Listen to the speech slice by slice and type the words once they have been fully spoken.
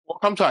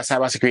Welcome to our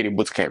Cybersecurity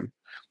Bootcamp.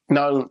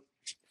 Now,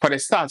 for the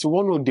start, we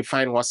want to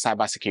define what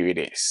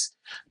cybersecurity is.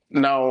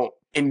 Now,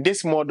 in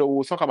this model,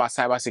 we'll talk about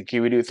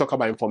cybersecurity, we'll talk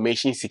about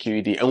information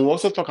security, and we'll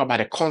also talk about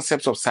the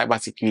concepts of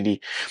cybersecurity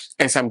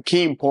and some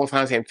key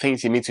importance and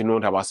things you need to know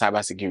about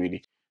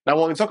cybersecurity. Now,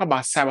 when we talk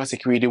about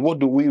cybersecurity, what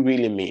do we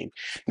really mean?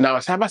 Now,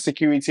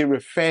 cybersecurity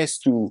refers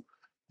to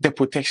the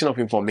protection of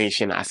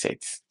information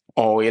assets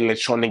or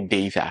electronic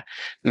data.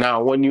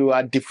 Now, when you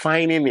are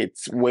defining it,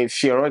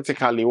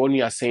 theoretically, when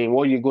you are saying,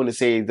 what you're going to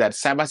say is that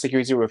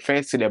cybersecurity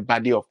refers to the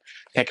body of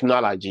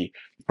technology,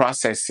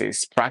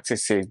 processes,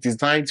 practices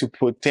designed to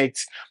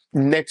protect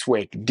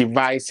network,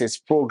 devices,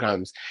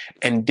 programs,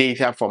 and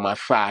data from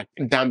attack,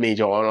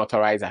 damage, or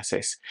unauthorized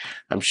access.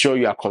 I'm sure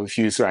you are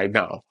confused right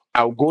now.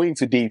 I'll go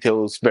into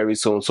details very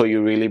soon so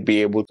you really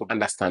be able to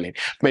understand it.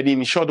 But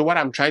in short, what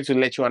I'm trying to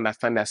let you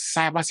understand that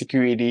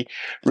cybersecurity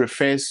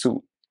refers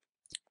to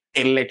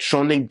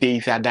electronic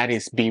data that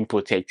is being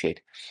protected.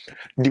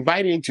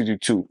 Divided into the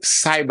two,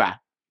 cyber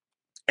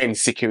and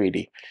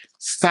security.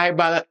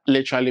 Cyber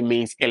literally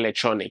means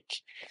electronic.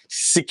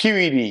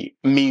 Security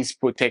means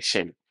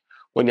protection.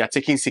 When you're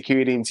taking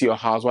security into your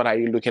house, what are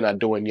you looking at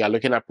doing? You're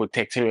looking at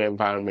protecting your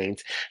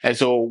environment. And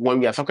so when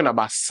we are talking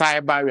about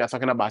cyber, we are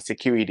talking about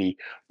security,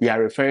 we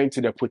are referring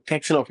to the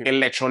protection of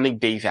electronic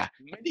data.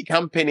 Many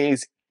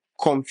companies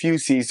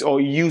confuses or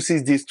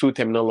uses these two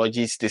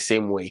terminologies the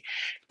same way: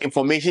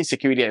 information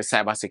security and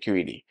cyber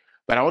security.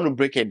 But I want to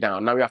break it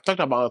down. Now, we have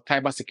talked about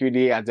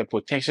cybersecurity as the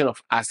protection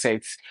of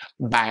assets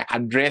by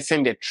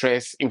addressing the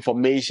threats,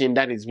 information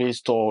that is being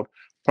stored,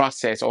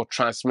 processed, or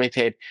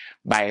transmitted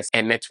by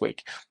a network.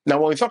 Now,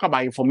 when we talk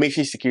about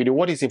information security,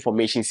 what is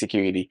information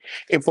security?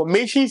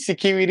 Information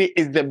security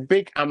is the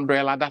big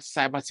umbrella that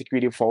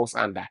cybersecurity falls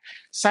under.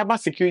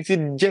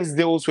 Cybersecurity just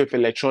deals with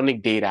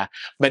electronic data,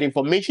 but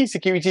information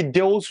security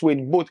deals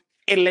with both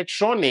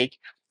electronic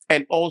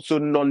and also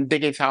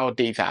non-digital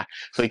data.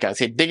 So you can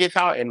say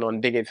digital and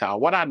non-digital.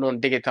 What are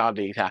non-digital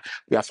data?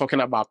 We are talking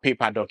about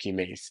paper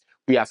documents.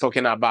 We are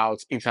talking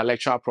about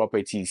intellectual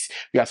properties.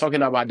 We are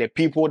talking about the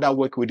people that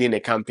work within the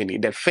company,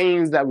 the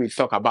things that we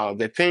talk about,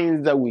 the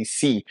things that we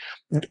see.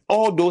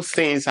 All those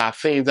things are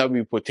things that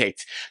we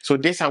protect. So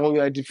this time when we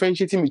are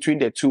differentiating between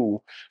the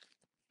two,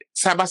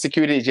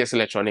 cybersecurity is just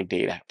electronic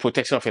data,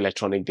 protection of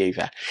electronic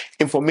data.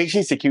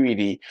 Information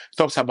security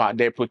talks about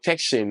the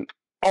protection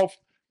of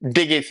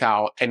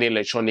digital and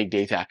electronic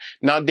data.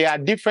 Now, there are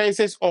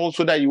differences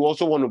also that you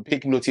also want to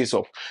take notice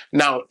of.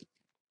 Now,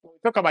 when we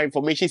talk about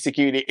information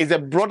security, it's a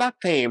broader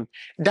term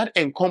that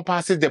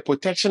encompasses the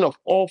protection of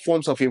all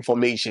forms of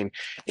information,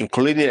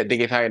 including the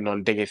digital and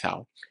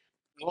non-digital.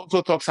 It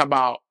also talks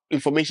about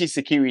information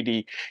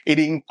security. It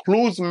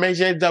includes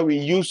measures that we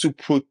use to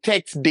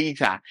protect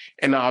data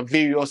in our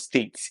various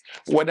states,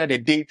 whether the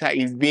data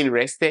is being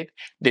rested,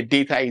 the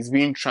data is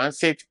being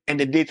transit, and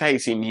the data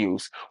is in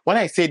use. When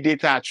I say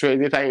data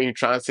in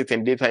transit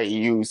and data in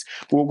use,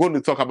 we're going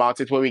to talk about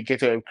it when we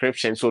get to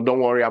encryption, so don't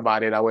worry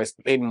about it. I will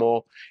explain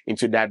more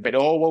into that. But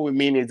all what we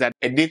mean is that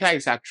a data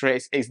is at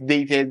rest is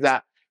data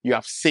that you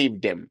have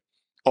saved them,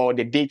 or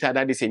the data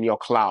that is in your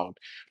cloud,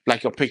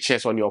 like your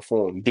pictures on your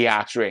phone, they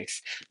are at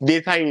rest.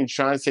 Data in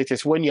transit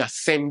is when you are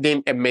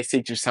sending a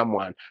message to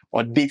someone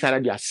or data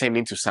that you are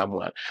sending to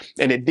someone.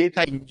 And the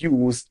data you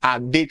use are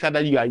data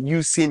that you are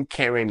using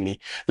currently.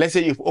 Let's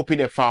say you've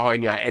opened a file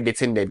and you are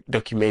editing the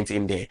document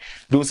in there.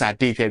 Those are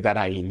data that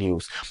are in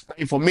use.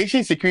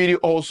 Information security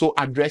also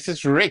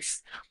addresses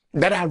risks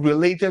that are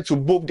related to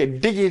both the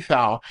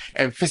digital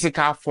and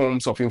physical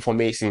forms of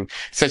information,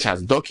 such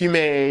as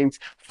documents,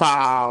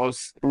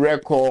 files,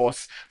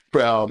 records,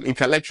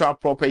 intellectual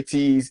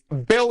properties,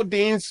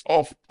 buildings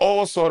of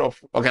all sort of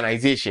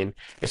organization.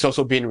 It's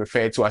also being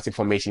referred to as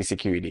information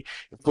security.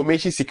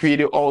 Information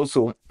security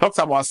also talks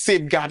about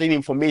safeguarding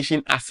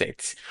information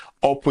assets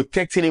or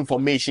protecting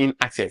information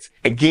assets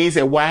against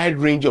a wide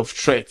range of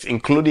threats,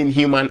 including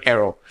human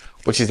error,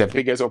 which is the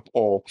biggest of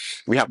all.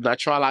 We have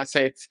natural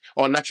assets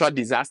or natural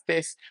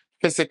disasters,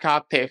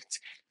 physical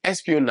theft,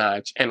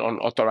 espionage, and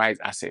unauthorized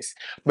access.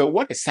 But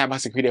what is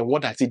cybersecurity and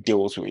what does it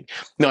deal with?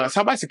 Now,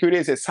 cybersecurity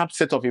is a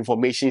subset of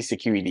information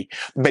security,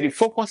 but it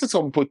focuses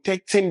on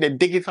protecting the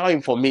digital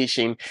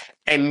information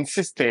and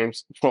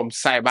systems from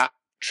cyber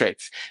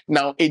threats.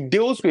 Now, it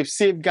deals with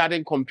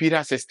safeguarding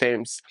computer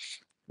systems,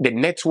 the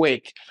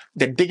network,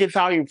 the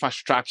digital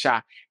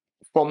infrastructure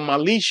from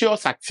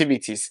malicious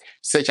activities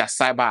such as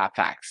cyber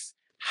attacks,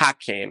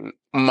 hacking,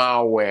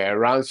 malware,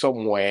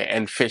 ransomware,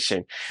 and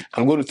phishing.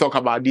 I'm going to talk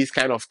about these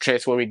kind of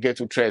threats when we get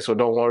to threats, so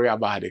don't worry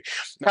about it.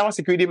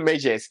 Cybersecurity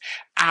measures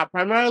are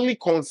primarily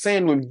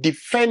concerned with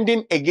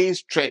defending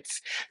against threats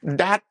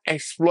that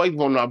exploit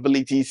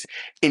vulnerabilities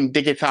in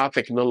digital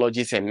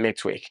technologies and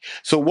network.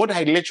 So what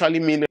I literally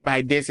mean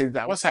by this is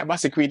that what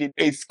cybersecurity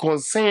is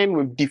concerned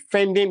with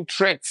defending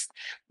threats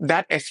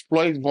that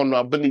exploit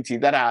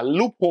vulnerabilities, that are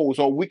loopholes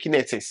or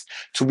weaknesses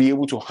to be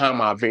able to harm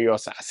our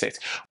various assets.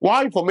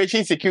 While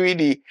information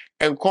security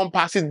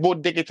encompasses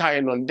both digital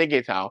and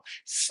non-digital,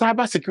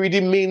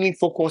 cybersecurity mainly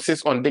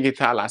focuses on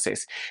digital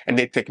assets and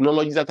the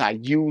technologies that are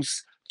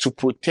used to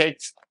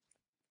protect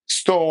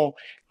store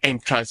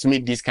and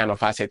transmit these kind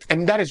of assets.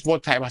 And that is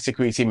what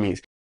cybersecurity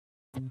means.